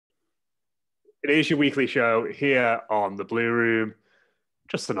It is your weekly show here on the Blue Room.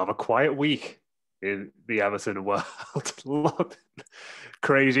 Just another quiet week in the Everton world.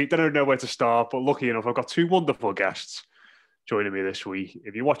 Crazy. Don't know where to start, but lucky enough, I've got two wonderful guests joining me this week.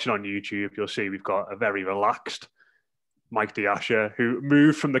 If you're watching on YouTube, you'll see we've got a very relaxed Mike Diasha, who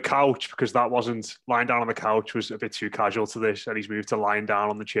moved from the couch because that wasn't lying down on the couch was a bit too casual to this, and he's moved to lying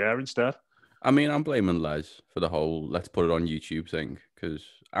down on the chair instead. I mean, I'm blaming Les for the whole let's put it on YouTube thing because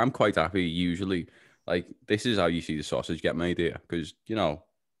I'm quite happy usually. Like, this is how you see the sausage get made here because,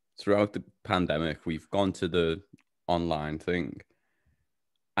 throughout the pandemic, we've gone to the online thing.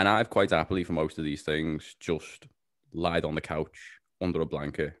 And I've quite happily, for most of these things, just lied on the couch under a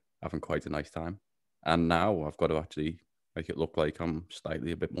blanket, having quite a nice time. And now I've got to actually make it look like I'm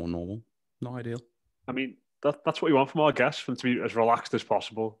slightly a bit more normal. Not ideal. I mean, that's what we want from our guests, for them to be as relaxed as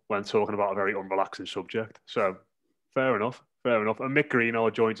possible when talking about a very unrelaxing subject. So, fair enough, fair enough. And Mick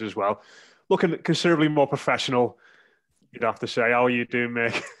Greeno joins us as well, looking considerably more professional, you'd have to say. How are you doing,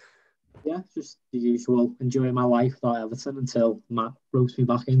 Mick? Yeah, just the usual. Enjoying my life without Everton until Matt ropes me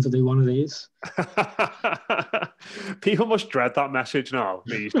back in to do one of these. People must dread that message now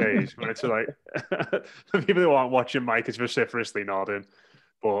these days when it's like people who aren't watching Mike is vociferously nodding,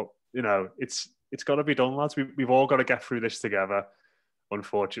 but it's got to be done, lads. We've all got to get through this together.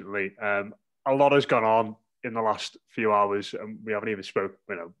 Unfortunately, a lot has gone on in the last few hours, and we haven't even spoke.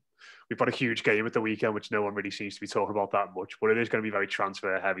 We've got a huge game at the weekend, which no one really seems to be talking about that much, but it is going to be very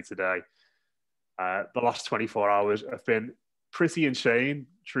transfer heavy today. The last 24 hours have been pretty insane,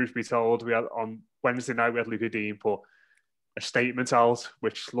 truth be told. We had on Wednesday night, we had Luca Dean put a statement out,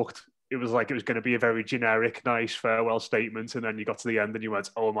 which it was like it was going to be a very generic, nice farewell statement. And then you got to the end and you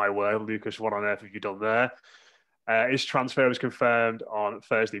went, oh my word, Lucas, what on earth have you done there? His transfer was confirmed on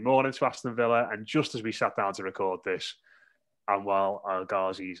Thursday morning to Aston Villa. And just as we sat down to record this, Anwar El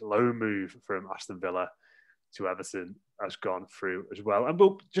Ghazi's loan move from Aston Villa to Everton has gone through as well. And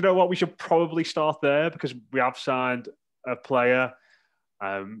do you know what? We should probably start there because we have signed a player.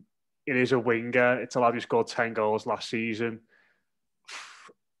 It is a winger. It's a lad who scored 10 goals last season.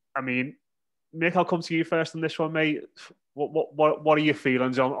 I mean, Mick, I'll come to you first on this one, mate. What are your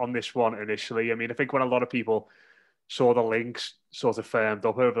feelings on this one initially? I mean, I think when a lot of people saw the links sort of firmed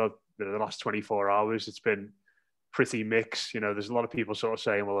up over the last 24 hours, it's been pretty mixed. There's a lot of people sort of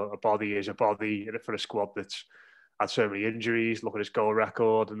saying, well, a body is a body for a squad that's had so many injuries. Look at his goal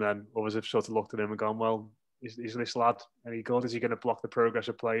record. And then others have sort of looked at him and gone, well, is this lad any good? Is he going to block the progress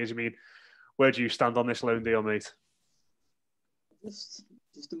of players? I mean, where do you stand on this loan deal, mate? Just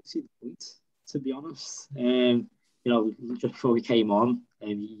don't see the point, to be honest. Just before we came on,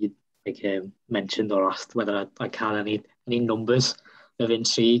 you mentioned or asked whether I had any numbers of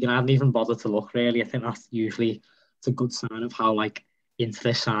intrigue, and I hadn't even bothered to look, really. I think that's usually it's a good sign of how into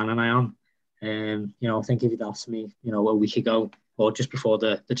this signing I am. I think if you'd asked me, a week ago or just before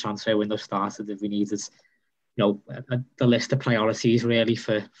the transfer window started, if we needed, the list of priorities really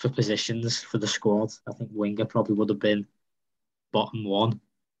for positions for the squad, I think winger probably would have been bottom one.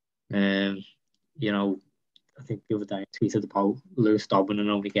 I think the other day I tweeted about Lewis Dobbin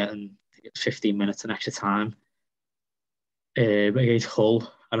and only getting 15 minutes in extra time against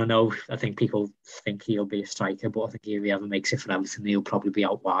Hull. I think people think he'll be a striker, but I think if he ever makes it for Everton, he'll probably be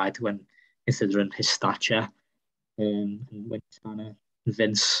out wide when considering his stature. And when you're trying to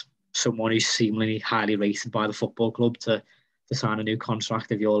convince someone who's seemingly highly rated by the football club to sign a new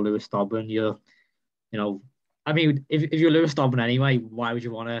contract, if you're Lewis Dobbin, if you're Lewis Dobbin anyway, why would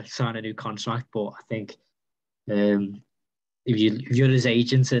you want to sign a new contract? But I think if you're his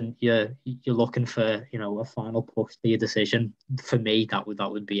agent and you're looking for a final push to your decision, for me that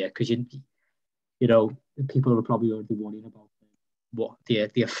would be it, because people are probably already worrying about what the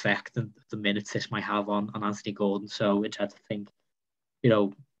effect and the minutes this might have on Anthony Gordon. So it's hard to think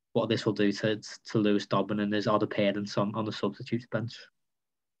what this will do to Lewis Dobbin and his odd appearance on the substitutes bench.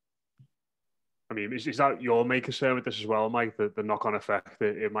 I mean, is that your main concern with this as well, Mike? The knock-on effect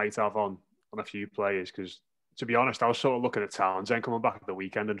that it might have on a few players? Because, to be honest, I was sort of looking at Townsend coming back at the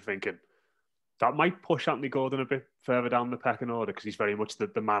weekend and thinking that might push Anthony Gordon a bit further down the pecking order because he's very much the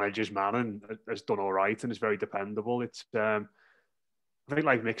manager's man and has done all right and is very dependable. It's, I think,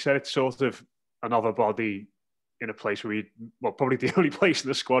 like Mick said, it's sort of another body in a place where probably the only place in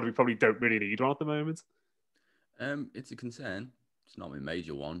the squad we probably don't really need one at the moment. It's a concern. It's not a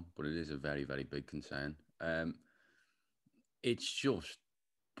major one, but it is a very, very big concern. It's just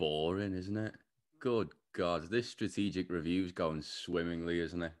boring, isn't it? Good God, this strategic review's going swimmingly,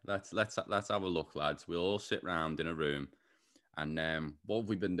 isn't it? Let's have a look, lads. We'll all sit round in a room, and what have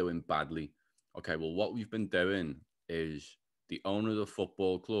we been doing badly? Okay, well, what we've been doing is the owner of the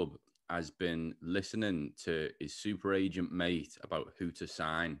football club has been listening to his super agent mate about who to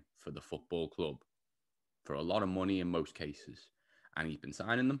sign for the football club for a lot of money in most cases, and he's been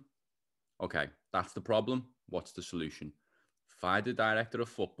signing them. Okay, that's the problem. What's the solution? Find the director of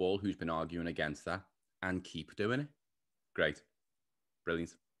football who's been arguing against that and keep doing it. Great.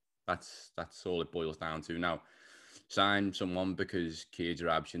 Brilliant. That's all it boils down to. Now, sign someone because Keir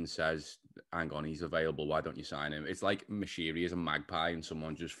Jarabshin says, hang on, he's available. Why don't you sign him? It's like Moshiri is a magpie and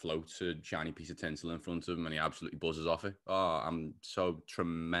someone just floats a shiny piece of tinsel in front of him and he absolutely buzzes off it. Oh, I'm so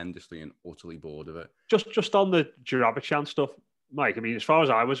tremendously and utterly bored of it. Just on the Jarabshin stuff, Mike, I mean, as far as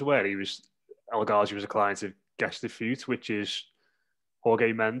I was aware, El Ghazi was a client of Gestifute, which is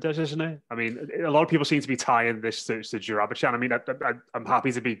Jorge Mendes, isn't it? I mean, a lot of people seem to be tying this to Jarabshin. I mean, I'm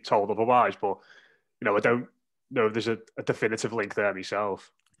happy to be told otherwise, but, I don't know if there's a definitive link there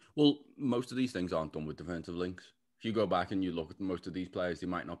myself. Well, most of these things aren't done with definitive links. If you go back and you look at most of these players, they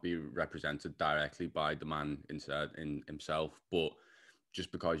might not be represented directly by the man in himself, but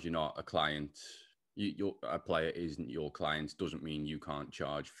just because you're not a client, a player isn't your client doesn't mean you can't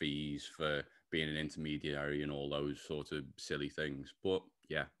charge fees for being an intermediary and all those sort of silly things. But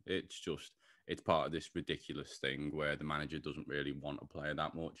yeah, it's part of this ridiculous thing where the manager doesn't really want a player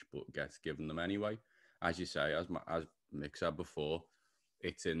that much, but gets given them anyway. As you say, as Mick said before,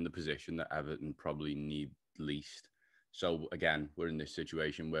 it's in the position that Everton probably need least. So again, we're in this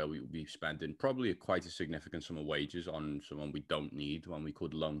situation where we'll be spending probably quite a significant sum of wages on someone we don't need when we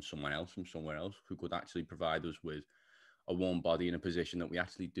could loan someone else from somewhere else who could actually provide us with a warm body in a position that we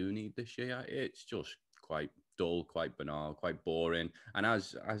actually do need this year. It's just quite dull, quite banal, quite boring. And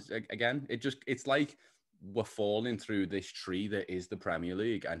as again, it's like we're falling through this tree that is the Premier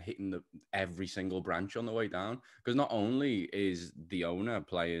League and hitting every single branch on the way down. Because not only is the owner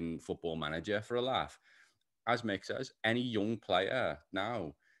playing Football Manager for a laugh, as Mick says, any young player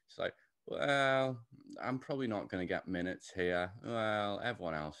now, it's like, well, I'm probably not going to get minutes here. Well,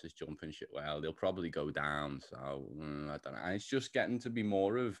 everyone else is jumping shit. Well, they'll probably go down. So I don't know. And it's just getting to be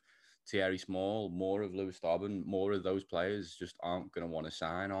more of Thierry Small, more of Lewis Dobbin, more of those players just aren't going to want to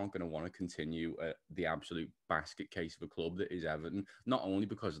sign, aren't going to want to continue at the absolute basket case of a club that is Everton, not only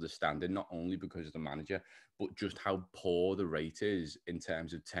because of the standing, not only because of the manager, but just how poor the rate is in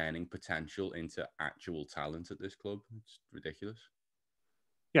terms of turning potential into actual talent at this club. It's ridiculous.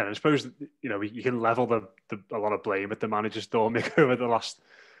 Yeah, and I suppose, you can level a lot of blame at the manager's door, Mick, over the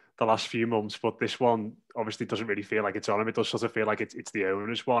last few months, but this one obviously doesn't really feel like it's on him. It does sort of feel like it's the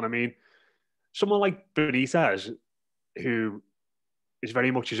owner's one. I mean, someone like Benitez, who is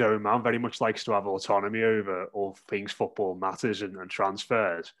very much his own man, very much likes to have autonomy over all things football matters and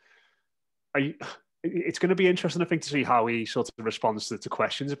transfers. It's going to be interesting, I think, to see how he sort of responds to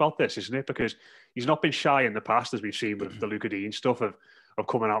questions about this, isn't it? Because he's not been shy in the past, as we've seen with the Luca Dean stuff, of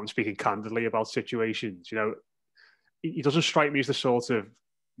coming out and speaking candidly about situations. He doesn't strike me as the sort of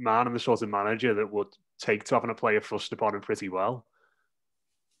man and the sort of manager that would take to having a player thrust upon him pretty well.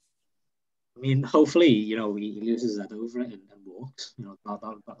 I mean, hopefully, he loses his head over it and walks.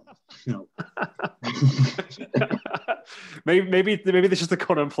 Maybe this is the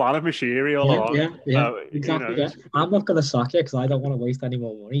current plan of Moshiri all along. Yeah, exactly. Yeah. I'm not going to sack you because I don't want to waste any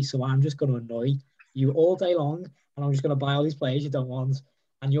more money. So I'm just going to annoy you all day long, and I'm just going to buy all these players you don't want,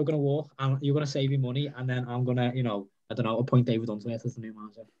 and you're going to walk, and you're going to save your money, and then I'm going to, I don't know, appoint David Unsworth as the new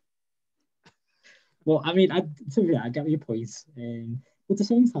manager. Well, I mean, to be fair, I get your point. But at the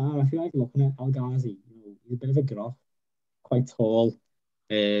same time, I feel like looking at El Ghazi, he's a bit of a groff, quite tall.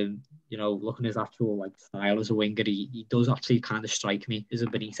 Looking at his actual style as a winger, he does actually kind of strike me as a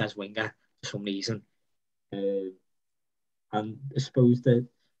Benitez winger for some reason. And I suppose the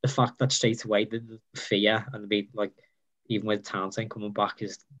fact that straight away the fear and even with Townsend coming back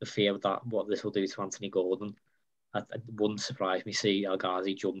is the fear that what this will do to Anthony Gordon. It wouldn't surprise me to see El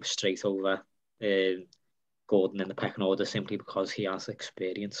Ghazi jump straight over Gordon in the pecking order simply because he has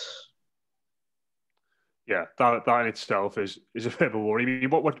experience. Yeah, that in itself is a bit of a worry. I mean,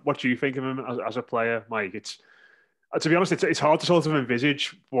 what do you think of him as a player, Mike? It's to be honest, it's hard to sort of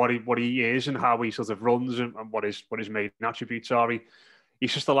envisage what he is and how he sort of runs and what his main attributes are.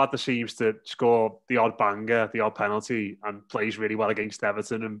 He's just a lad that seems to score the odd banger, the odd penalty, and plays really well against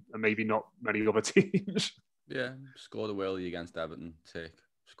Everton and maybe not many other teams. Yeah, scored a willie against Everton, tick.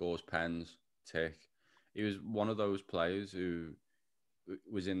 Scores pens, tick. He was one of those players who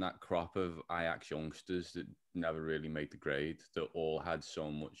was in that crop of Ajax youngsters that never really made the grade, that all had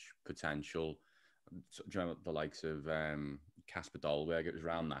so much potential. Do you know the likes of Casper Dolberg. It was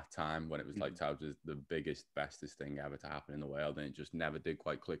around that time when it was like touted the biggest, bestest thing ever to happen in the world, and it just never did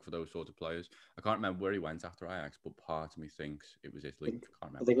quite click for those sort of players. I can't remember where he went after Ajax, but part of me thinks it was Italy. I can't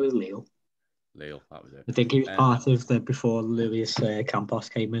remember. I think it was Lille. Lille, that was it. I think he was part of the before Luis Campos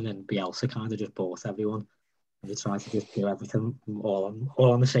came in, and Bielsa kind of just bought everyone. And he tried to just do everything all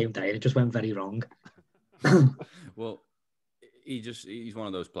on the same day, and it just went very wrong. Well, he's one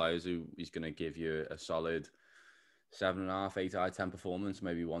of those players who he's going to give you a solid 7.5, 8 out of 10 performance,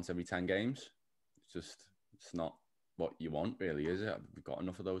 maybe once every 10 games. It's not what you want, really, is it? We've got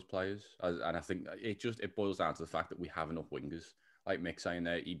enough of those players, and I think it boils down to the fact that we have enough wingers. Like Mick saying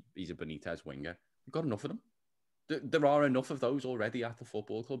there, he's a Benitez winger. We've got enough of them. There are enough of those already at the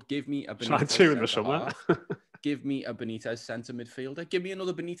football club. Give me a Benitez centre half. Give me a Benitez centre midfielder. Give me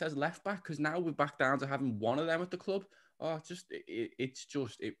another Benitez left back, because now we're back down to having one of them at the club. Oh,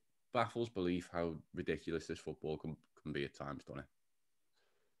 it baffles belief how ridiculous this football can be at times, doesn't it?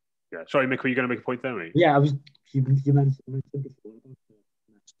 Yeah. Sorry, Mick, were you going to make a point there, mate? Yeah, you mentioned before about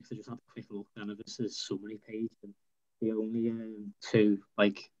I just had a quick look, and this is summary page, and the only two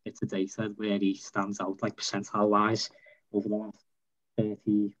it's a data where he stands out percentile wise over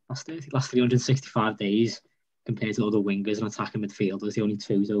the last 365 days compared to other wingers and attacking midfielders. The only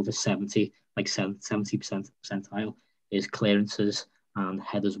two is over 70 percentile is clearances and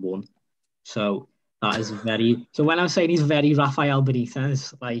headers won. So that is very. So when I'm saying he's very Rafael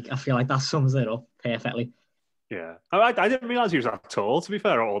Benitez, I feel like that sums it up perfectly. Yeah, I didn't realise he was that tall. To be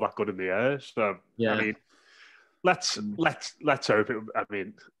fair, all that good in the air. So yeah. I mean, let's hope it. I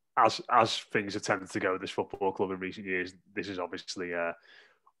mean, as things have tended to go with this football club in recent years, this is obviously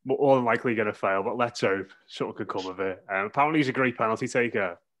more than likely going to fail. But let's hope something could come of it. Apparently, he's a great penalty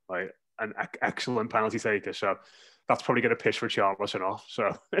taker, an excellent penalty taker. So that's probably going to piss Richarlison off.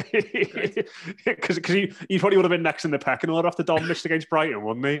 So because he probably would have been next in the pecking order after Dom missed against Brighton,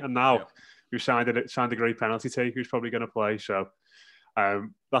 wouldn't he? And now we've signed a great penalty taker who's probably going to play. So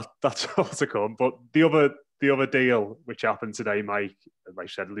that's all to come. But the other deal which happened today, Mike, like I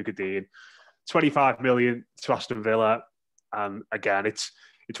said, Luca Dean, 25 million to Aston Villa, and again, it's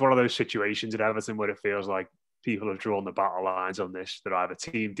one of those situations at Everton where it feels like people have drawn the battle lines on this. They're either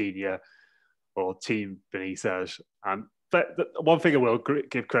Team Digne or Team Benitez. And the one thing I will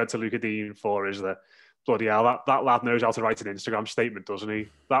give credit to Luca Dean for is that, bloody hell, that lad knows how to write an Instagram statement, doesn't he?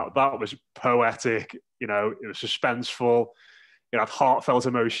 That was poetic, it was suspenseful, it had heartfelt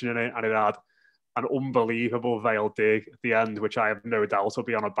emotion in it, and it had an unbelievable veiled dig at the end, which I have no doubt will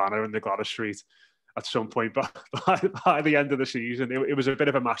be on a banner in the Gladys Street at some point by the end of the season. It was a bit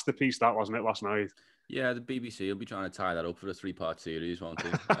of a masterpiece, that, wasn't it, last night? Yeah, the BBC will be trying to tie that up for a 3-part series, won't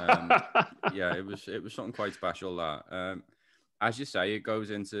they? Yeah, it was something quite special, that. As you say, it goes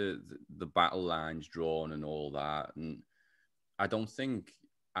into the battle lines drawn and all that. And I don't think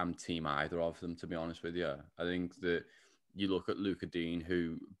I'm team either of them, to be honest with you. I think that you look at Luca Dean,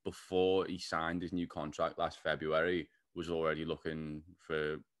 who, before he signed his new contract last February, was already looking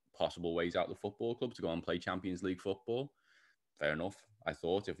for possible ways out of the football club to go and play Champions League football. Fair enough. I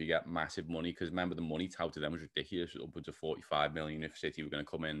thought if you get massive money, because remember the money touted them was ridiculous, upwards of 45 million if City were going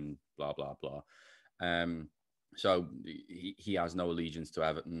to come in, blah, blah, blah. So he has no allegiance to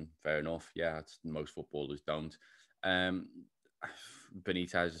Everton. Fair enough. Yeah, most footballers don't.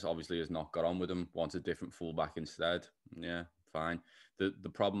 Benitez obviously has not got on with him, wants a different fullback instead. Yeah, fine. The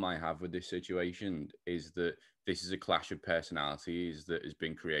problem I have with this situation is that this is a clash of personalities that has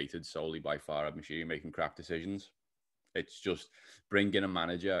been created solely by Farhad Moshiri making crap decisions. It's just bringing a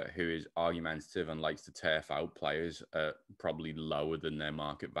manager who is argumentative and likes to turf out players probably lower than their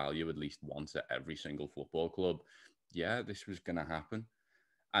market value at least once at every single football club. Yeah, this was going to happen.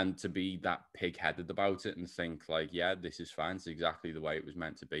 And to be that pig-headed about it and think yeah, this is fine, it's exactly the way it was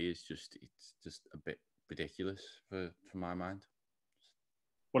meant to be, it's just a bit ridiculous for my mind.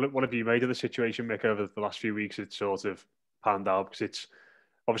 What have you made of the situation, Mick, over the last few weeks? It's sort of panned out because it's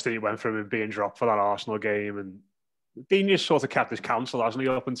obviously it went from him being dropped for that Arsenal game, and Digne's sort of kept his counsel, hasn't he,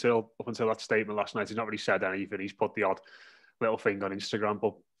 up until that statement last night. He's not really said anything. He's put the odd little thing on Instagram,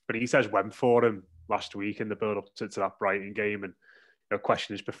 but Benitez went for him last week in the build-up to that Brighton game, and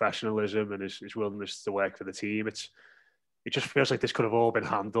question his professionalism and his willingness to work for the team. It just feels like this could have all been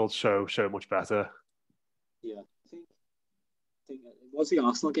handled so much better. Yeah, I think it was the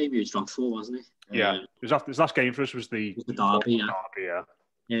Arsenal game he was dropped for, wasn't he? Yeah, his last game for us was the derby. Yeah.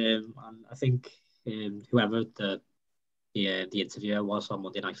 And I think whoever the interviewer was on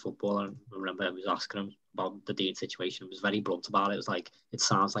Monday Night Football, I remember I was asking him about the Dean situation. He was very blunt about it. It was like, it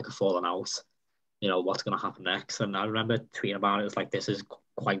sounds like a falling out. What's going to happen next? And I remember tweeting about it. It was like, this is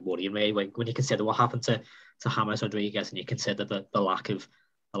quite worrying, really, when you consider what happened to James Rodriguez, and you consider the lack of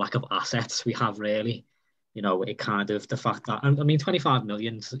assets we have, really. It kind of, the fact that, I mean, 25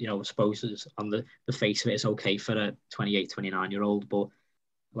 million, I suppose is, on the face of it, is okay for a 28, 29-year-old, but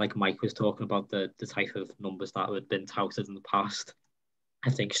like Mike was talking about, the type of numbers that had been touted in the past, I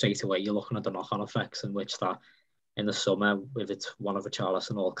think straight away you're looking at the knock-on effects, in which that in the summer, if it's one of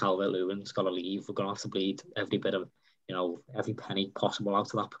Richarlison or Calvert-Lewin's got to leave, we're going to have to bleed every bit of, every penny possible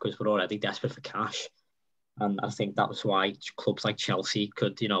out of that, because we're already desperate for cash. And I think that was why clubs like Chelsea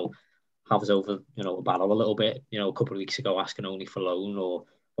could, have us over, a barrel a little bit, a couple of weeks ago, asking only for loan or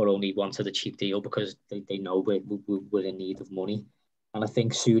only wanted a cheap deal, because they know we're in need of money. And I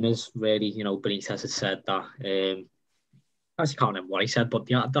think soon as really, Benitez had said that, I can't remember what he said, but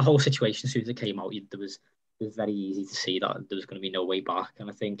the whole situation, as soon as it came out, it was very easy to see that there was going to be no way back. And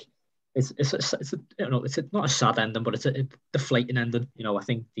I think it's not a sad ending, but it's a deflating ending. I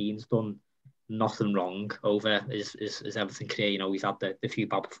think Dean's done nothing wrong over his Everton career. He's had the few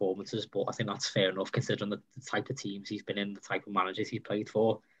bad performances, but I think that's fair enough, considering the type of teams he's been in, the type of managers he's played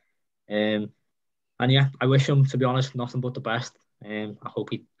for. And yeah, I wish him, to be honest, nothing but the best. I hope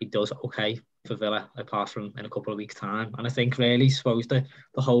he does okay for Villa, apart from in a couple of weeks' time. And I think, really, suppose the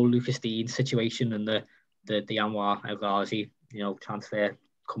whole Lucas Dean situation and the Anwar El Ghazi, transfer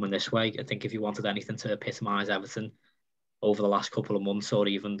coming this way, I think if you wanted anything to epitomise Everton over the last couple of months, or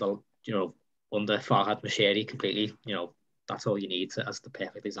even under Farhad Moshiri completely, that's all you need as the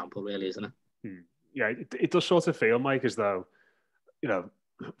perfect example, really, isn't it? Yeah, it does sort of feel, Mike, as though,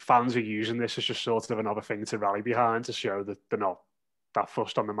 fans are using this as just sort of another thing to rally behind, to show that they're not that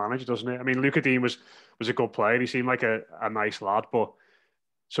fussed on the manager, doesn't it? I mean, Lucas Dean was a good player. He seemed like a nice lad, but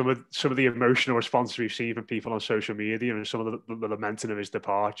some of the emotional response we've seen from people on social media and some of the lamenting of his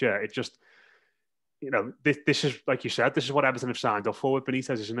departure, it just, this is, like you said, this is what Everton have signed up for with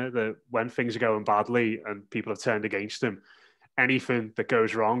Benitez, isn't it? That when things are going badly and people have turned against him, anything that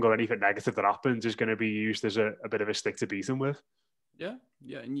goes wrong or anything negative that happens is going to be used as a bit of a stick to beat him with. Yeah.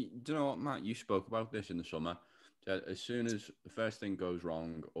 And do you know what, Matt? You spoke about this in the summer. As soon as the first thing goes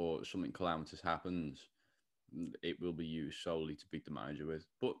wrong or something calamitous happens, it will be used solely to beat the manager with.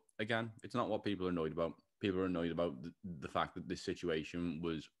 But again, it's not what people are annoyed about. People are annoyed about the fact that this situation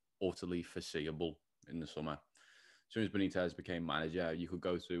was utterly foreseeable in the summer. As soon as Benitez became manager, you could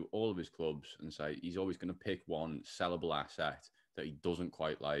go through all of his clubs and say he's always going to pick one sellable asset that he doesn't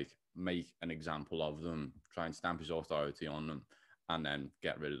quite like, make an example of them, try and stamp his authority on them, and then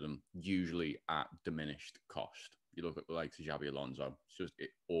get rid of them, usually at diminished cost. You look at the likes of Xabi Alonso, it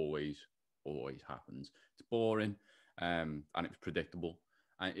always happens. It's boring, and it's predictable.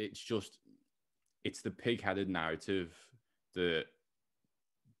 And it's the pig-headed narrative that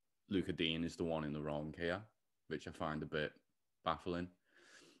Lucas Dean is the one in the wrong here, which I find a bit baffling.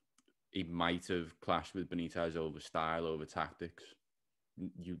 He might have clashed with Benitez over style, over tactics.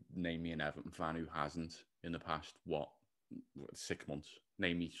 You name me an Everton fan who hasn't in the past, 6 months.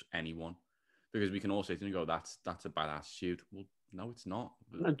 Name me anyone, because we can all sit and go, that's a bad attitude. Well, no, it's not.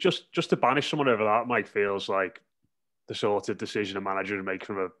 And just to banish someone over that, Mike, feels like the sort of decision a manager would make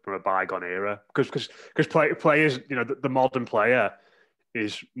from a bygone era, because players, the modern player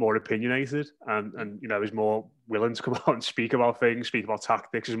is more opinionated and is more willing to come out and speak about things, speak about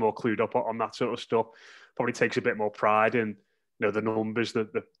tactics, is more clued up on that sort of stuff. Probably takes a bit more pride in the numbers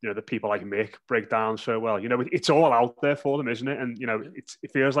that the people like Mick break down so well. It's all out there for them, isn't it? And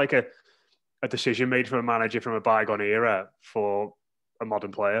it feels like a decision made from a manager from a bygone era for a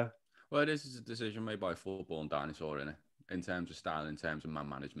modern player. Well, it is a decision made by a football dinosaur, innit? In terms of style, in terms of man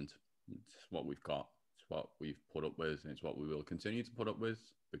management. It's what we've got. It's what we've put up with. And it's what we will continue to put up with,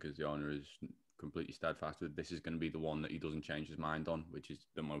 because the owner is completely steadfast with this is going to be the one that he doesn't change his mind on, which is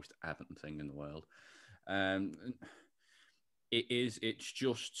the most Everton thing in the world. It's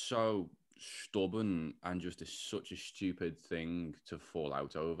just so stubborn and just such a stupid thing to fall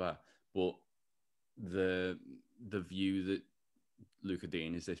out over. But the view that Lucas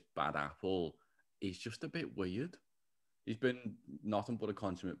Dean is this bad apple is just a bit weird. He's been nothing but a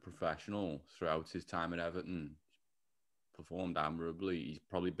consummate professional throughout his time at Everton. Performed admirably. He's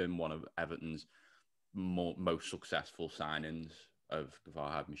probably been one of Everton's most successful signings of the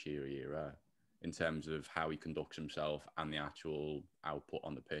Farhad Moshiri era in terms of how he conducts himself and the actual output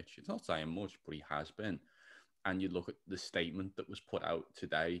on the pitch. It's not saying much, but he has been. And you look at the statement that was put out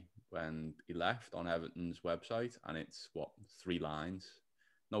today when he left on Everton's website, and it's, 3 lines?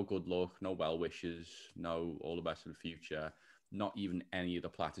 No good luck, no well wishes, no all the best for the future, not even any of the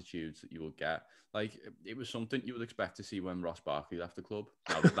platitudes that you would get. Like, it was something you would expect to see when Ross Barkley left the club.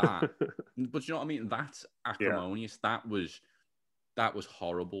 Now that, but you know what I mean? That's acrimonious. Yeah. That was that was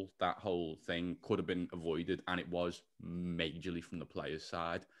horrible. That whole thing could have been avoided, and it was majorly from the players'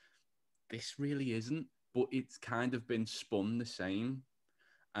 side. This really isn't, but it's kind of been spun the same,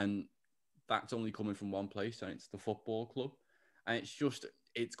 and that's only coming from one place, and it's the football club. And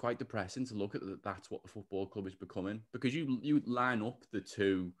it's quite depressing to look at that. That's what the football club is becoming, because you line up the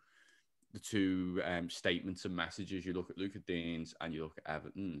two statements and messages. You look at Luca Dean's and you look at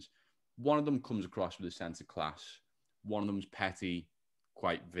Everton's. One of them comes across with a sense of class. One of them's petty,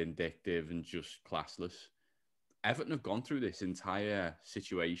 quite vindictive, and just classless. Everton have gone through this entire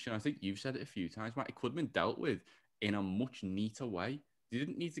situation. I think you've said it a few times, Matt. It could have been dealt with in a much neater way. They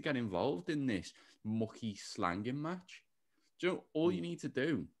didn't need to get involved in this mucky slanging match. Do you know, all you need to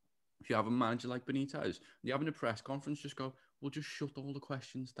do, if you have a manager like Benitez, and you're having a press conference, just go, well, just shut all the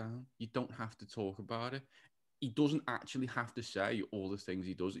questions down. You don't have to talk about it. He doesn't actually have to say all the things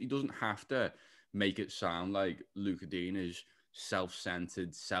he does. He doesn't have to make it sound like Luca Dean is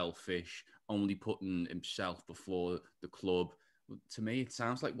self-centered, selfish, only putting himself before the club. To me, it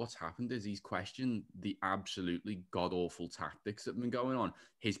sounds like what's happened is he's questioned the absolutely god-awful tactics that have been going on.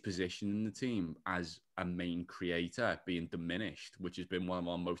 His position in the team as a main creator being diminished, which has been one of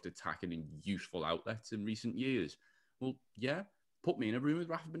our most attacking and useful outlets in recent years. Well, yeah, put me in a room with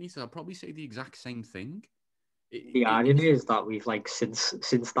Rafa Benitez, I'll probably say the exact same thing. The irony is that we've since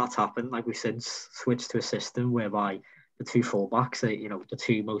that's happened, we've since switched to a system whereby the two fullbacks are, the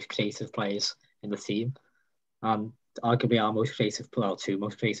two most creative players in the team, and arguably two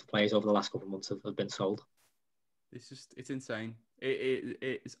most creative players over the last couple of months have been sold. It's insane.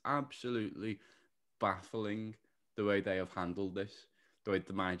 It is absolutely baffling the way they have handled this, the way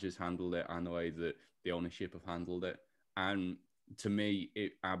the managers handled it, and the way that the ownership have handled it. And to me,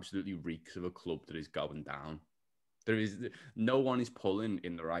 it absolutely reeks of a club that is going down. No one is pulling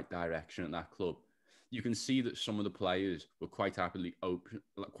in the right direction at that club. You can see that some of the players were quite happily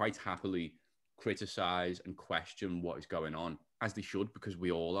criticise and question what is going on, as they should, because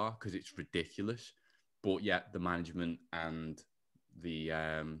we all are, because it's ridiculous. But yet the management and the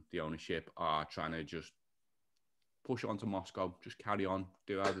ownership are trying to just push it onto Moscow, just carry on,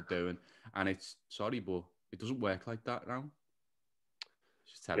 do how they're doing. And it's, sorry, but it doesn't work like that now.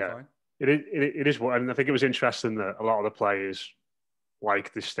 It's just terrifying. Yeah, it is. And I think it was interesting that a lot of the players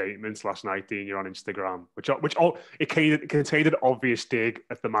like the statements last night, Dean, you're on Instagram, which it contained an obvious dig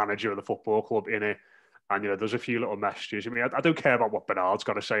at the manager of the football club in it. And, there's a few little messages. I mean, I don't care about what Bernard's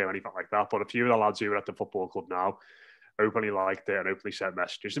got to say or anything like that, but a few of the lads who are at the football club now openly liked it and openly sent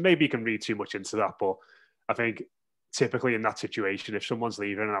messages. And maybe you can read too much into that, but I think typically in that situation, if someone's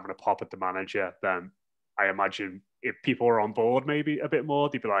leaving and having a pop at the manager, then I imagine if people are on board maybe a bit more,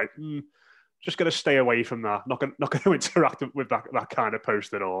 they'd be like, just going to stay away from that. Not going to interact with that kind of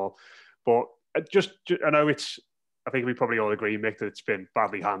post at all. But just I know I think we probably all agree, Mick, that it's been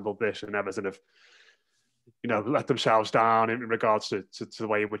badly handled, this, and Everton have, let themselves down in regards to the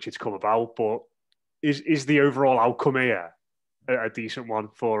way in which it's come about. But is the overall outcome here a decent one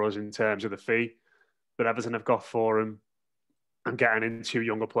for us in terms of the fee that Everton have got for him and getting in two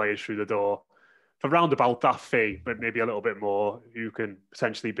younger players through the door for round about that fee, but maybe a little bit more, who can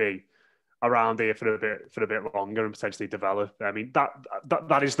potentially be around here for a bit longer and potentially develop? I mean,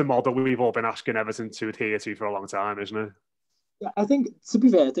 that is the model we've all been asking Everton to adhere to for a long time, isn't it? Yeah, I think, to be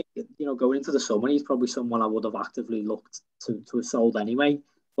fair, going into the summer, he's probably someone I would have actively looked to have sold anyway.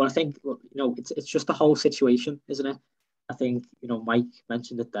 But I think, it's just the whole situation, isn't it? I think, Mike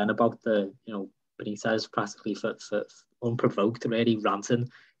mentioned it then about the, Benitez practically for unprovoked, really ranting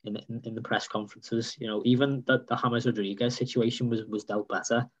in the press conferences. Even the James Rodriguez situation was dealt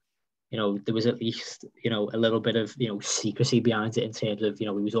better. There was at least, a little bit of, secrecy behind it in terms of, he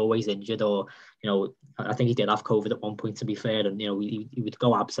was always injured, or, I think he did have COVID at one point, to be fair. And, he would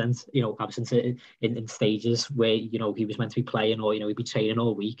go absent in stages where, he was meant to be playing, or, he'd be training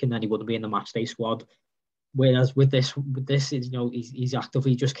all week and then he wouldn't be in the match day squad. Whereas with this, he's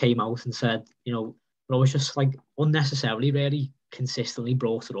actively just came out and said, but I was just unnecessarily, really consistently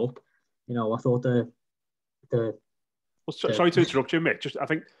brought it up. I thought sorry to interrupt you, Mick.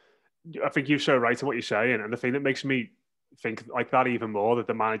 I think you're so right in what you're saying. And the thing that makes me think like that even more, that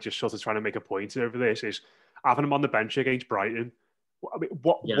the manager's sort of trying to make a point over this, is having him on the bench against Brighton. I mean,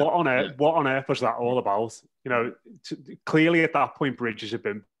 what on earth was that all about? Clearly at that point, bridges had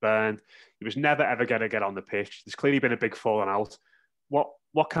been burned. He was never, ever going to get on the pitch. There's clearly been a big falling out.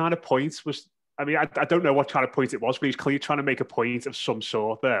 What kind of points was... I mean, I don't know what kind of point it was, but he's clearly trying to make a point of some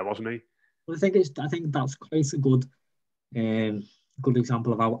sort there, wasn't he? Well, I think that's quite a good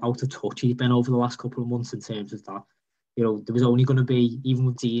example of how out of touch he's been over the last couple of months in terms of that. There was only going to be, even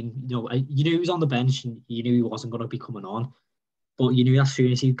with Dean, you knew he was on the bench and you knew he wasn't going to be coming on. But you knew as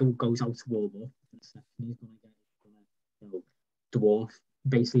soon as he goes out to warm up, he's going to dwarf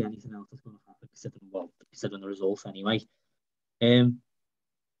basically anything else that's going to happen, considering the results anyway. And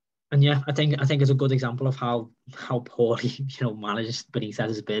yeah, I think it's a good example of how poorly managed Benitez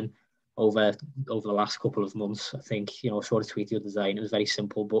has been over the last couple of months. I think I saw a tweet the other day and it was very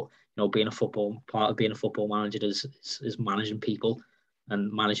simple, but part of being a football manager is managing people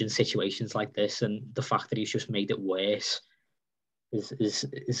and managing situations like this, and the fact that he's just made it worse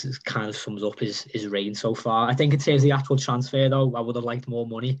is kind of sums up his reign so far. I think in terms of the actual transfer though, I would have liked more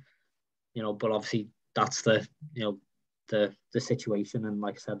money, but obviously that's the situation. And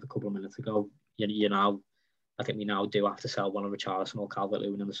like I said a couple of minutes ago, I think we now do have to sell one of Richarlison or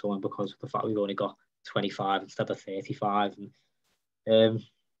Calvert-Lewin in the summer because of the fact we've only got 25 instead of 35. And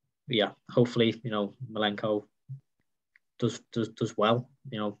yeah, hopefully Milenko does well.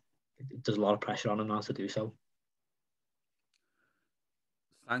 There's a lot of pressure on him now to do so.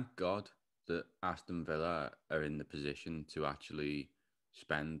 Thank God that Aston Villa are in the position to actually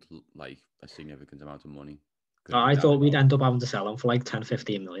spend like a significant amount of money. I thought we'd end up having to sell him for like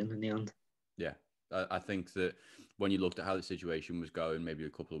 10-15 million in the end. Yeah, I think that when you looked at how the situation was going maybe a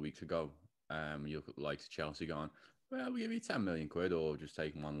couple of weeks ago, you look at the likes of Chelsea going, well, we'll give you 10 million quid or just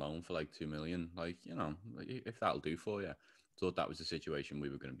take him on loan for like 2 million. Like, if that'll do for you. Thought that was the situation we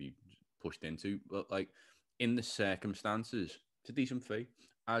were going to be pushed into. But like in the circumstances, it's a decent fee.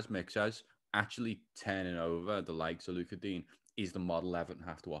 As Mick says, actually turning over the likes of Luka Dean is the model Everton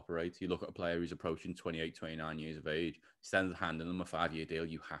have to operate. You look at a player who's approaching 28, 29 years of age, instead of handing them a 5-year deal,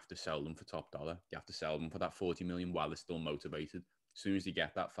 you have to sell them for top dollar. You have to sell them for that 40 million while they're still motivated. As soon as you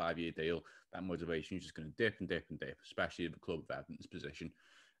get that 5-year deal, that motivation is just going to dip and dip and dip, especially in the club of Everton's position.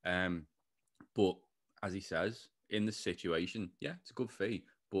 But as he says, in this situation, yeah, it's a good fee,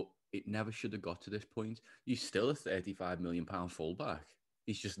 but it never should have got to this point. He's still a £35 million fullback.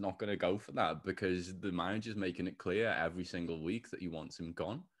 He's just not going to go for that because the manager's making it clear every single week that he wants him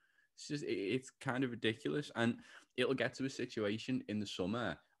gone. It's kind of ridiculous. And it'll get to a situation in the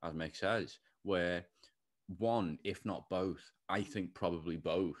summer, as Mick says, where one, if not both, I think probably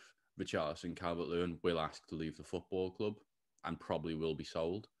both, Richarlison and Calvert-Lewin will ask to leave the football club and probably will be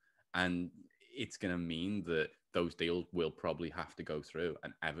sold. And it's going to mean that those deals will probably have to go through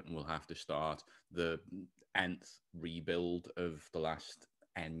and Everton will have to start the nth rebuild of the last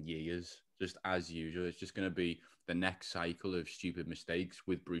N years, just as usual. It's just going to be the next cycle of stupid mistakes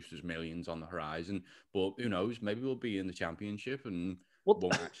with Brewster's millions on the horizon. But who knows? Maybe we'll be in the championship and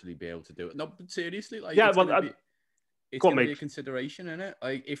won't actually be able to do it. No, but seriously, like, it's going to be a consideration, isn't it?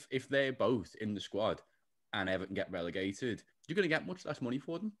 Like, if they're both in the squad and Everton get relegated, you're going to get much less money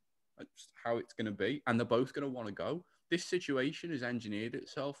for them. That's how it's going to be. And they're both going to want to go. This situation has engineered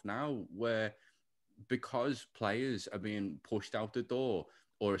itself now where because players are being pushed out the door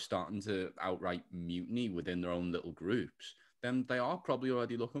or are starting to outright mutiny within their own little groups, then they are probably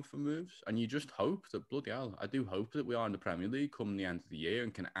already looking for moves. And you just hope that, bloody hell, I do hope that we are in the Premier League come the end of the year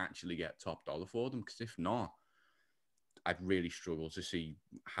and can actually get top dollar for them. Because if not, I'd really struggle to see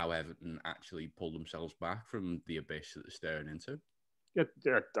how Everton actually pull themselves back from the abyss that they're staring into. Yeah,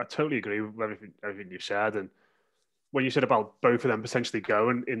 I totally agree with everything you said. And when you said about both of them potentially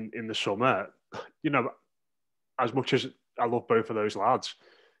going in the summer, as much as I love both of those lads,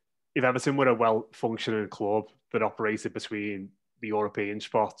 if Everton were a well-functioning club that operated between the European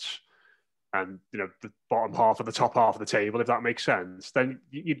spots and the bottom half of the top half of the table, if that makes sense, then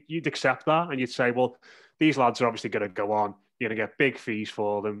you'd accept that and you'd say, well, these lads are obviously going to go on. You're going to get big fees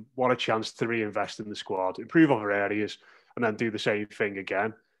for them. What a chance to reinvest in the squad, improve other areas, and then do the same thing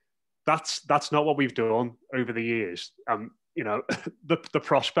again. That's not what we've done over the years. The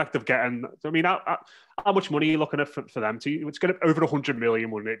prospect of getting, how much money are you looking at for them? It's going to over 100 million,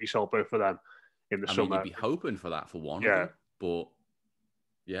 wouldn't it, if you sold both of them in the summer? You'd be hoping for that for one of them, but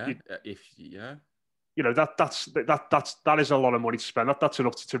that is a lot of money to spend. That's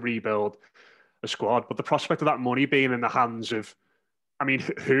enough to rebuild a squad. But the prospect of that money being in the hands of,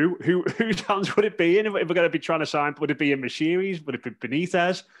 whose hands would it be in if we're going to be trying to sign? Would it be in Moshiri's? Would it be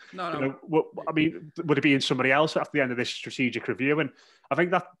Benitez? No. Would it be in somebody else after the end of this strategic review? And I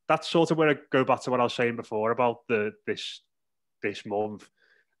think that's sort of where I go back to what I was saying before about this month.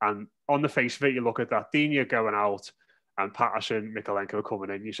 And on the face of it, you look at that, Digne going out and Patterson, Mykolenko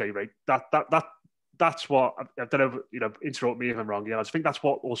coming in. You say, right, that's what, I don't know, interrupt me if I'm wrong. I think that's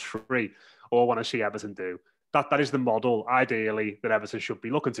what us three all want to see Everton do. That is the model, ideally, that Everton should be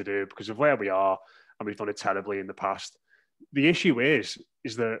looking to do because of where we are, and we've done it terribly in the past. The issue is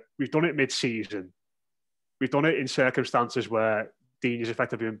that we've done it mid-season. We've done it in circumstances where Dean has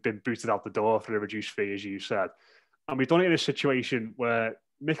effectively been booted out the door for a reduced fee, as you said. And we've done it in a situation where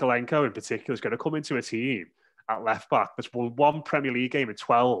Mikalenko in particular is going to come into a team at left back that's won one Premier League game in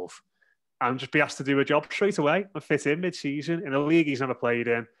 12 and just be asked to do a job straight away and fit in mid-season in a league he's never played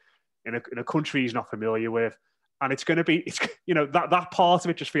in a country he's not familiar with. And it's going to be, that part of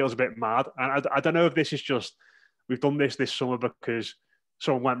it just feels a bit mad. And I don't know if this is just, we've done this summer because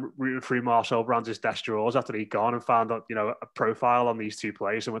someone went rooting through Marcel Brands' desk drawers after he'd gone and found out, a profile on these two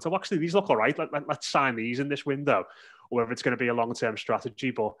players and went, oh, actually, these look all right. Let's sign these in this window, or whether it's going to be a long-term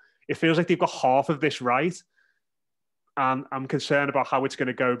strategy. But it feels like they've got half of this right. And I'm concerned about how it's going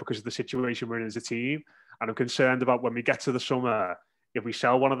to go because of the situation we're in as a team. And I'm concerned about when we get to the summer, if we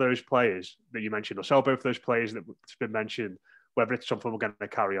sell one of those players that you mentioned, or sell both of those players that's been mentioned, whether it's something we're going to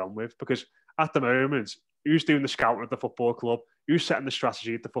carry on with. Because at the moment, who's doing the scouting at the football club? Who's setting the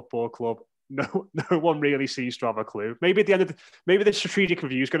strategy at the football club? No one really seems to have a clue. Maybe at the end of maybe the strategic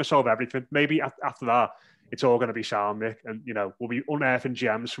review is going to solve everything. Maybe after that, it's all going to be sound, Mick, and we'll be unearthing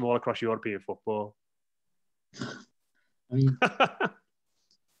gems from all across European football. I mean, I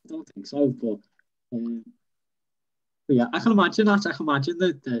don't think so, but yeah, I can imagine that. I can imagine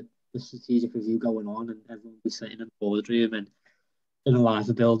the strategic review going on and everyone will be sitting in the boardroom and in a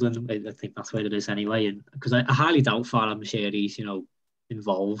live building. I think that's where it is anyway. And because I highly doubt Farhad Moshiri's,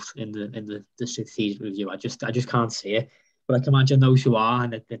 involved in the strategic review. I just can't see it. But I can imagine those who are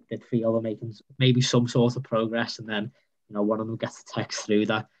and that feel they're making maybe some sort of progress, and then one of them gets a text through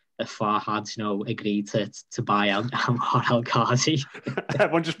that Farhad's agreed to buy out El Ghazi.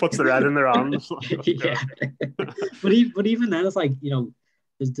 Everyone just puts their head in their hands. Yeah. but even then, it's like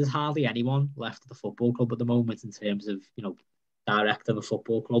there's hardly anyone left at the football club at the moment in terms of director of a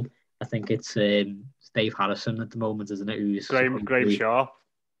football club. I think it's Dave Harrison at the moment, isn't it? Who's Graham Shaw.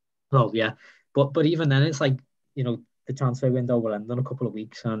 Well, yeah, but even then, it's like the transfer window will end in a couple of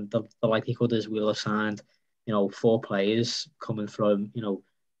weeks, and the likelihood is we'll have signed 4 players coming from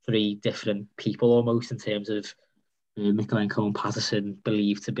 3 different people almost in terms of Mikalenko and Patterson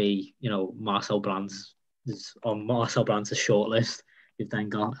believed to be Marcel Brands is on Marcel Brands' shortlist. You've then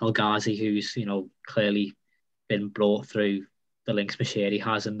got El Ghazi, who's clearly been brought through the links Moshiri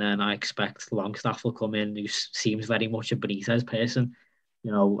has, and then I expect Longstaff will come in, who seems very much a Benitez person. I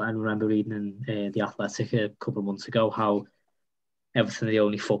remember reading in The Athletic a couple of months ago how Everton are the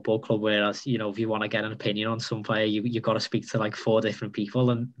only football club whereas if you want to get an opinion on some player, you've got to speak to like 4 different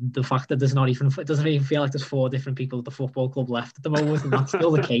people, and the fact that it doesn't even feel like there's 4 different people at the football club left at the moment, and that's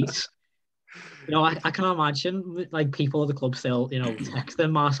still the case. I can imagine like people at the club still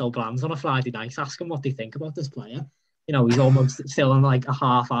texting Marcel Brands on a Friday night asking what they think about this player. He's almost still in like a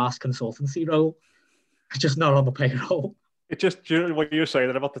half-assed consultancy role, just not on the payroll. It just, what you were saying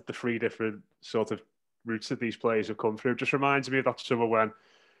about the 3 different sort of routes that these players have come through, just reminds me of that summer when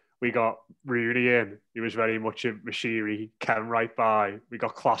we got Rooney in. He was very much a Moshiri, Ken right by. We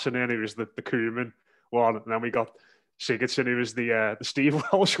got Klassen in, who was the Koeman one, and then we got Sigurdsson, who was the Steve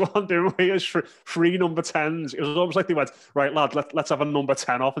Welsh one, didn't we? It was 3 number 10s. It was almost like they went, right, lad, let's have a number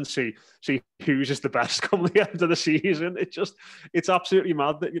 10 off and see who's is the best come the end of the season. It's absolutely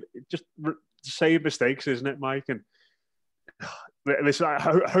mad that it just save mistakes, isn't it, Mike? And listen,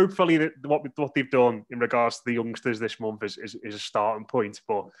 hopefully what they've done in regards to the youngsters this month is a starting point,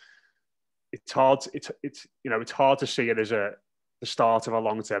 but it's hard. It's hard to see it as the start of a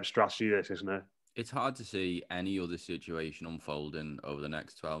long-term strategy. This, isn't it? It's hard to see any other situation unfolding over the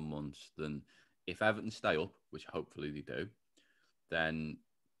next 12 months than if Everton stay up, which hopefully they do, then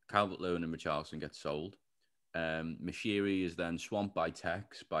Calvert-Lewin and Richarlison get sold. Moshiri is then swamped by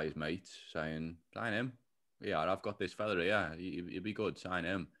texts by his mates saying, sign him. Yeah, I've got this fella here. He'd be good, sign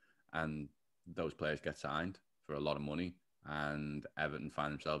him. And those players get signed for a lot of money. And Everton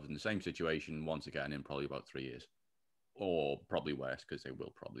find themselves in the same situation once again in probably about 3 years. Or probably worse, because they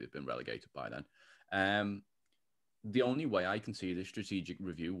will probably have been relegated by then. The only way I can see the strategic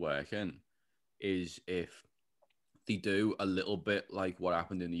review working is if they do a little bit like what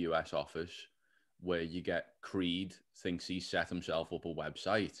happened in the US office, where you get Creed thinks he's set himself up a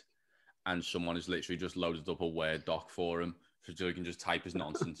website and someone has literally just loaded up a Word doc for him so he can just type his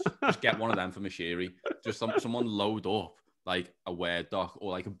nonsense. Just get one of them for Moshiri. Just someone load up like a Word doc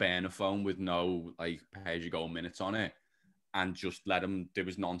or like a burner phone with no like pay-as-you-go minutes on it and just let him do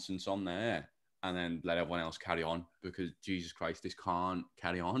his nonsense on there and then let everyone else carry on, because Jesus Christ, this can't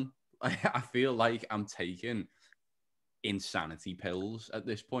carry on. I feel like I'm taking insanity pills at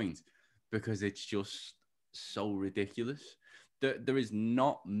this point because it's just so ridiculous. There is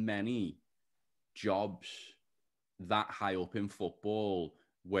not many jobs that high up in football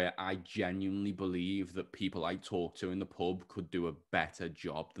where I genuinely believe that people I talk to in the pub could do a better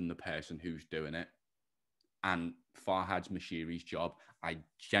job than the person who's doing it. and Farhad's Moshiri's job, I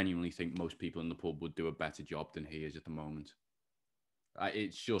genuinely think most people in the pub would do a better job than he is at the moment.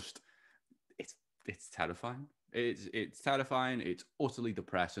 It's just, it's terrifying. It's terrifying. It's utterly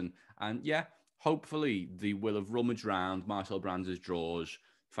depressing. And yeah, hopefully they will have rummaged around Marcel Brands' drawers.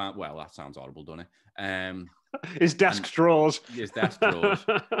 Well, that sounds horrible, doesn't it? His desk drawers. His desk drawers.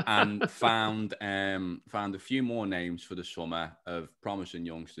 And found a few more names for the summer of promising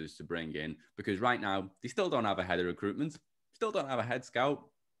youngsters to bring in. Because right now, they still don't have a head of recruitment. Still don't have a head scout.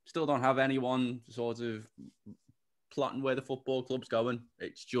 Still don't have anyone sort of plotting where the football club's going.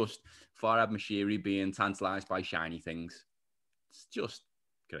 It's just Farhad Moshiri being tantalised by shiny things. It's just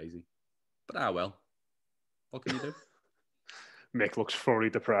crazy. But well, what can you do? Mick looks thoroughly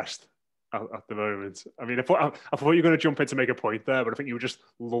depressed at the moment. I mean, I thought you were going to jump in to make a point there, but I think you were just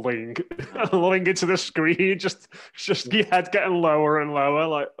lulling into the screen, just your head getting lower and lower.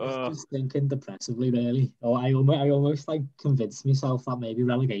 Like, just thinking depressively, really. I almost like convinced myself that maybe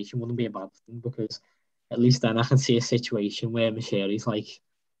relegation wouldn't be a bad thing, because at least then I can see a situation where Moshiri's like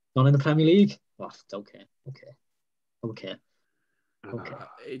not in the Premier League. Oh, okay.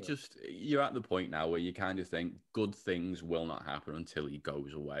 It just, you're at the point now where you kind of think good things will not happen until he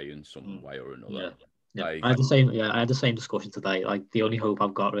goes away in some way or another. Yeah. Like, I had the same discussion today. Like, the only hope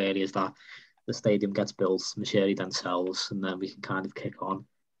I've got really is that the stadium gets built, Moshiri then sells, and then we can kind of kick on.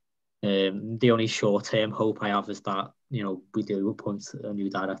 The only short-term hope I have is that, you know, we do appoint a new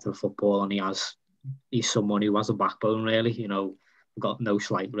director of football, and he's someone who has a backbone, really. You know, we've got no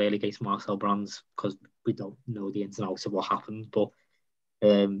slight really against Marcel Brands because we don't know the ins and outs of what happened, but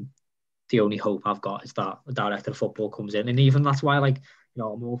the only hope I've got is that a director of football comes in, and even that's why, like, you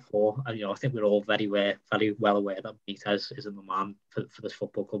know, I'm all for, and, you know, I think we're all very well aware that Benitez isn't the man for this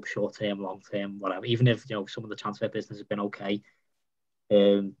football club, short term, long term, whatever. Even if, you know, some of the transfer business has been okay,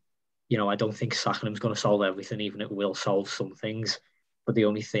 you know, I don't think sacking him is going to solve everything, even if it will solve some things. But the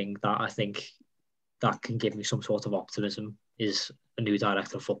only thing that I think that can give me some sort of optimism is a new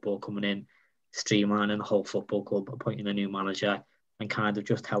director of football coming in, streamlining the whole football club, appointing a new manager, and kind of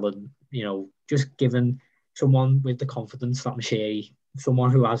just telling, you know, just giving someone with the confidence that Moshiri,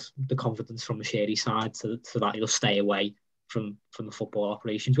 someone who has the confidence from Moshiri's side, so that he'll stay away from the football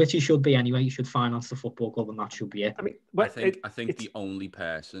operations, which he should be anyway. He should finance the football club, and that should be it. I mean, I think the only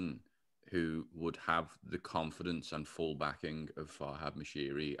person who would have the confidence and full backing of Farhad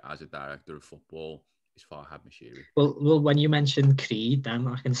Moshiri as a director of football is Farhad Moshiri. Well, when you mention Creed, then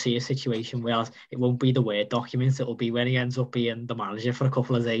I can see a situation where it won't be the Word document. It'll be when he ends up being the manager for a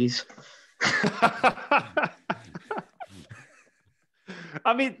couple of days.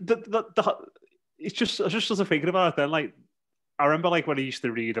 I mean, it's just sort of thinking about it then. Like, I remember, like, when I used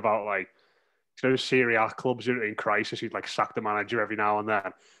to read about, like, you know, Serie A clubs in crisis, who'd like sack the manager every now and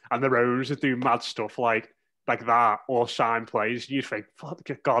then, and their owners would do mad stuff like that, or sign players. You think,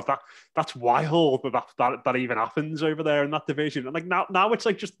 God, that's wild that even happens over there in that division. And like now it's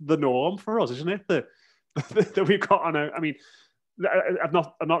like just the norm for us, isn't it? That we've got on. I mean, I've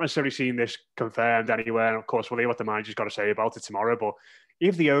not necessarily seen this confirmed anywhere. And of course, we'll hear what the manager's got to say about it tomorrow. But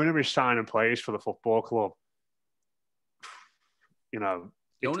if the owner is signing players for the football club, you know,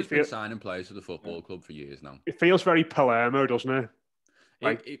 the owner's been signing players for the football club for years now. It feels very Palermo, doesn't it?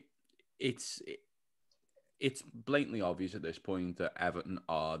 Like, it's blatantly obvious at this point that Everton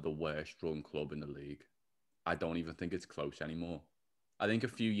are the worst run club in the league. I don't even think it's close anymore. I think a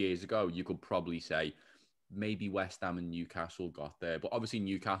few years ago, you could probably say maybe West Ham and Newcastle got there. But obviously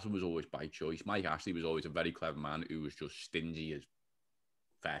Newcastle was always by choice. Mike Ashley was always a very clever man who was just stingy as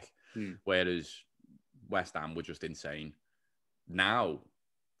feck. Whereas West Ham were just insane. Now,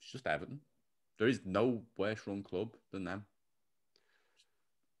 it's just Everton. There is no worse run club than them.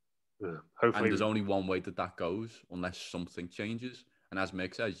 Hopefully. And there's only one way that goes, unless something changes. And as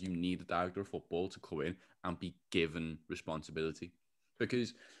Mick says, you need a director of football to come in and be given responsibility.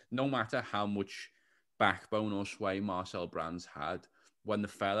 Because no matter how much backbone or sway Marcel Brands had, when the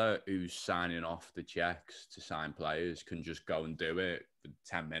fella who's signing off the checks to sign players can just go and do it for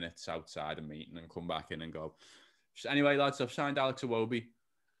 10 minutes outside a meeting and come back in and go, anyway, lads, I've signed Alex Iwobi.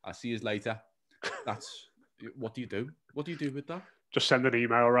 I'll see you later. What do you do? What do you do with that? Just send an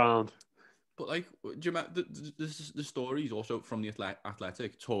email around. But, like, do you remember the stories also from the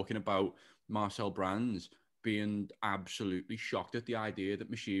Athletic talking about Marcel Brands being absolutely shocked at the idea that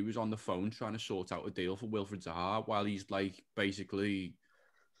Moshiri was on the phone trying to sort out a deal for Wilfred Zaha while he's, like, basically,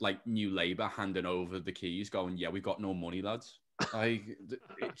 like, New Labour handing over the keys going, yeah, we've got no money, lads. Like,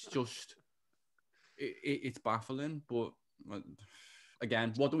 it's just... It's baffling, but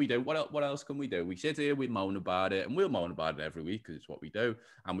again, what do we do? What else can we do? We sit here, we moan about it, and we'll moan about it every week because it's what we do.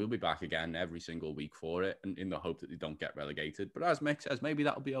 And we'll be back again every single week for it, and in the hope that they don't get relegated. But as Mick says, maybe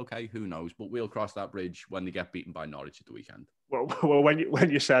that'll be okay. Who knows? But we'll cross that bridge when they get beaten by Norwich at the weekend. Well, when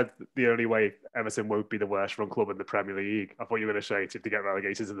you said the only way Everton won't be the worst run club in the Premier League, I thought you were going to say it's if they get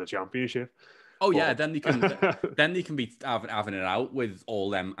relegated to the Championship. Oh yeah, then they can be having it out with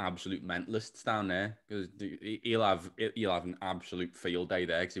all them absolute mentalists down there because he'll have an absolute field day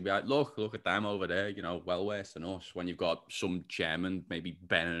there because he'll be like, look at them over there, you know, well worse than us. When you've got some chairman maybe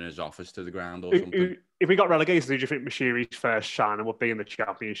bending his office to the ground or something. If we got relegated, do you think Moshiri's first signing would be in the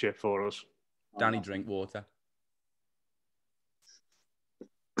Championship for us? Danny Drinkwater.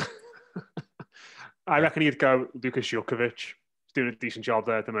 I reckon he'd go Lucas Jukovic. He's doing a decent job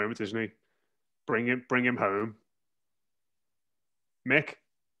there at the moment, isn't he? Bring him home. Mick?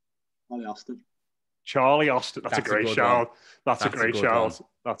 Charlie Austin. That's a great shout. That's a great shout.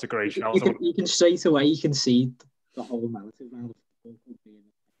 That's a great shout. You can straight away, you can see the whole narrative now.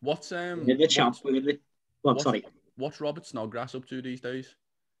 What's Robert Snodgrass up to these days?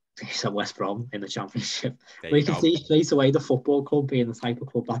 He's at West Brom in the Championship. You can see straight away the football club being the type of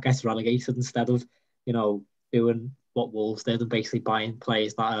club that gets relegated instead of, you know, doing what Wolves did and basically buying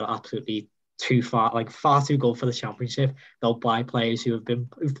players that are absolutely far too good for the Championship. They'll buy players who've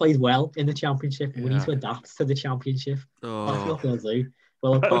played well in the Championship. We need to adapt to the Championship. That's what they'll do.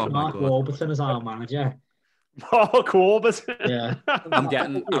 Well, Mark Warburton is our manager. Mark Warburton. Yeah. I'm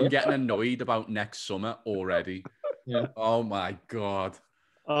getting annoyed about next summer already. Yeah. Oh my god.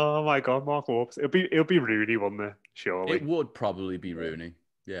 Oh my god, Mark Warburton. It'll be Rooney, wouldn't it? Surely. It would probably be Rooney.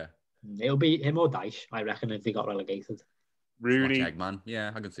 Yeah. It'll be him or Dyche, I reckon, if they got relegated. Rooney. Eggman.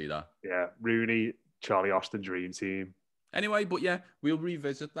 Yeah, I can see that. Yeah, Rooney, Charlie Austin dream team. Anyway, but yeah, we'll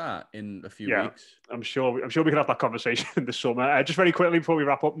revisit that in a few weeks. I'm sure we can have that conversation in the summer. Just very quickly before we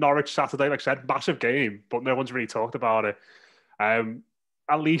wrap up, Norwich Saturday, like I said, massive game, but no one's really talked about it.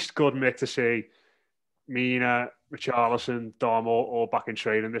 At least good, Mick, to see Mina, Richarlison, Dom all back in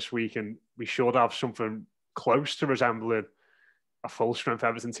training this week, and we should have something close to resembling a full-strength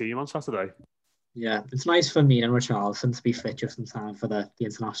Everton team on Saturday. Yeah, it's nice for me and Richarlison to be fit just in time for the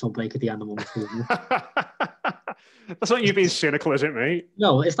international break at the end of the month. That's not you being cynical, is it, mate?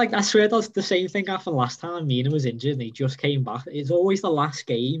 No, it's like, I swear that's the same thing happened last time. Mina was injured and he just came back. It's always the last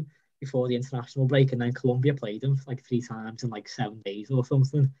game before the international break, and then Colombia played him like 3 times in like 7 days or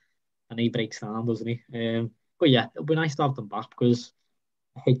something. And he breaks down, doesn't he? But yeah, it'll be nice to have them back because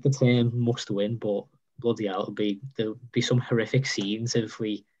I hate the term must win, but bloody hell, there'll be some horrific scenes if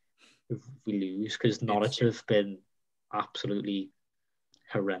we lose, because Norwich have been absolutely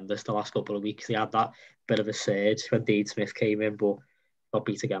horrendous the last couple of weeks. They had that bit of a surge when Dean Smith came in, but got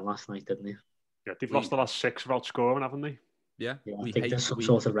beat again last night, didn't they? Yeah, they've lost the last 6 without scoring, haven't they? Yeah, I think there's some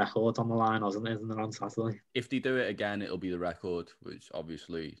sort of record on the line, isn't there, on Saturday? If they do it again, it'll be the record, which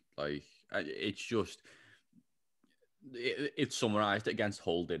obviously, like, it's just... It's summarised against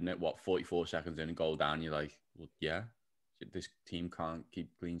Hull, didn't it? 44 seconds in and goal down, you're like, well, yeah, this team can't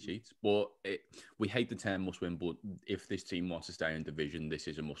keep clean sheets. But we hate the term must win, but if this team wants to stay in division, this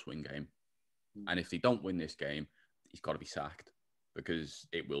is a must win game. And if they don't win this game, he's got to be sacked, because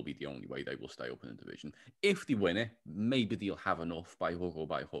it will be the only way they will stay up in the division. If they win it, maybe they'll have enough by hook or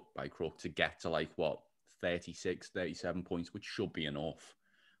by crook to get to 36, 37 points, which should be enough.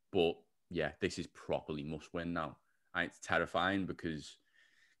 But yeah, this is properly must win now. And it's terrifying because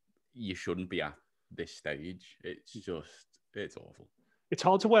you shouldn't be at this stage. It's awful. It's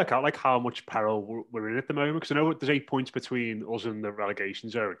hard to work out how much peril we're in at the moment, because I know there's 8 points between us and the relegation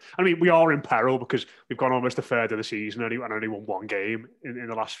zone. I mean, we are in peril because we've gone almost a third of the season and only won 1 game in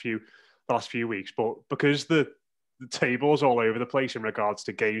the last few weeks. But because the table's all over the place in regards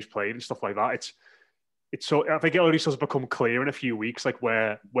to games played and stuff like that, it's so, I think it only starts to become clear in a few weeks,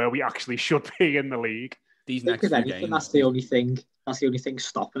 where we actually should be in the league. These next few games, that's the only thing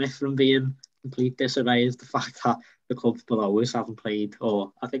stopping it from being complete disarray, is the fact that the clubs below us haven't played,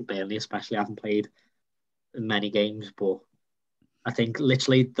 or I think Burnley especially haven't played many games. But I think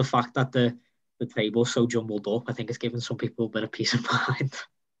literally the fact that the table's so jumbled up, I think it's given some people a bit of peace of mind.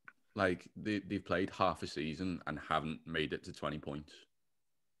 They've played half a season and haven't made it to 20 points.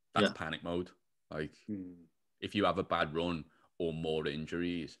 That's panic mode. If you have a bad run or more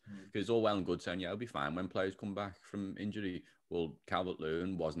injuries, because all well and good saying, it'll be fine when players come back from injury. Well,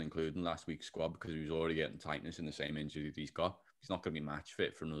 Calvert-Lewin wasn't included in last week's squad because he was already getting tightness in the same injury that he's got. He's not going to be match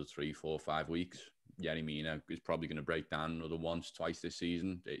fit for another 3, 4, 5 weeks. Yerry Mina is probably going to break down another once, twice this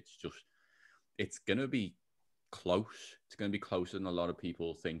season. It's going to be close. It's going to be closer than a lot of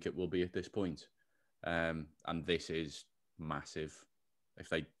people think it will be at this point. And this is massive. if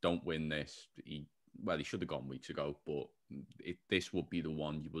they don't win this, he should have gone weeks ago, but this would be the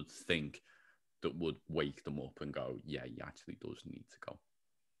one you would think that would wake them up and go, yeah, he actually does need to go.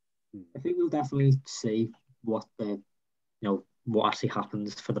 I think we'll definitely see what actually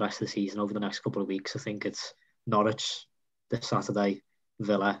happens for the rest of the season over the next couple of weeks. I think it's Norwich this Saturday,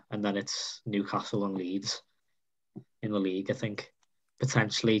 Villa, and then it's Newcastle and Leeds in the league. I think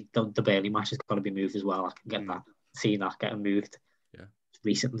potentially the Burnley match has got to be moved as well. I can get seeing that getting moved. Yeah,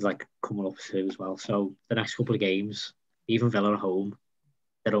 recently, like coming up too as well. So the next couple of games, even Villa at home,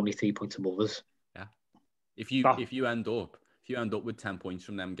 they're only 3 points above us. Yeah, if you end up with 10 points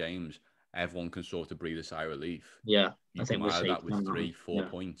from them games, everyone can sort of breathe a sigh of relief. Yeah, you come out of that with 3-4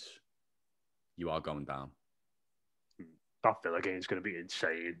 points, you are going down. That Villa game is going to be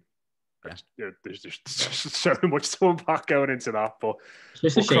insane. Yeah. There's just so much to unpack going into that, but it's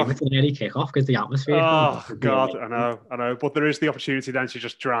just a shame it's an early kick-off because the atmosphere. Oh God, I know. But there is the opportunity then to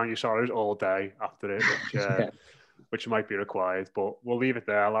just drown your sorrows all day after it, which might be required. But we'll leave it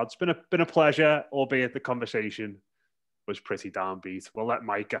there, lads. Been a pleasure, albeit the conversation was pretty downbeat. We'll let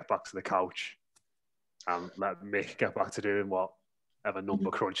Mike get back to the couch and let Mick get back to doing whatever number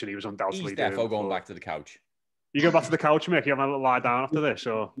crunching he was undoubtedly doing. He's definitely going back to the couch. You go back to the couch, Mick? You having a lie down after this?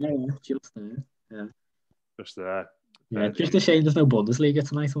 Or? No, just there. Yeah. Just there. Yeah, just a shame there's no Bundesliga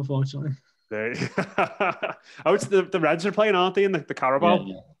tonight, unfortunately. It's the Reds are playing, aren't they, in the Carabao?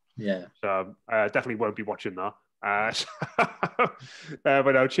 Yeah. So definitely won't be watching that.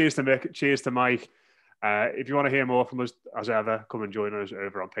 But no, cheers to Mick, cheers to Mike. If you want to hear more from us, as ever, come and join us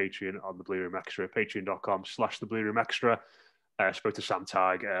over on Patreon on the Blue Room Extra, patreon.com/the Blue Room Extra. Spoke to Sam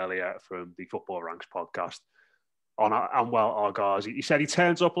Tighe earlier from the Football Ranks podcast on Anwell Argazi. He said he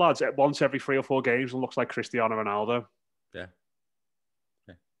turns up, lads, once every 3 or 4 games and looks like Cristiano Ronaldo. Yeah.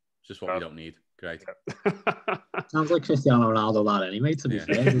 It's just what we don't need. Great. Sounds like Cristiano Ronaldo that anyway, to be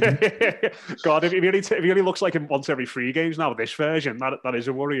fair. God, if he only looks like him once every 3 games now with this version, that is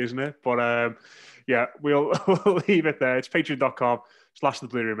a worry, isn't it? But yeah, we'll leave it there. It's patreon.com/the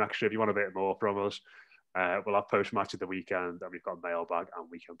Blue Room Extra if you want a bit more from us. We'll have post-match at the weekend, and we've got mailbag and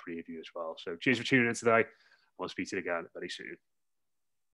weekend preview as well. So cheers for tuning in today. We'll speak to you again very soon.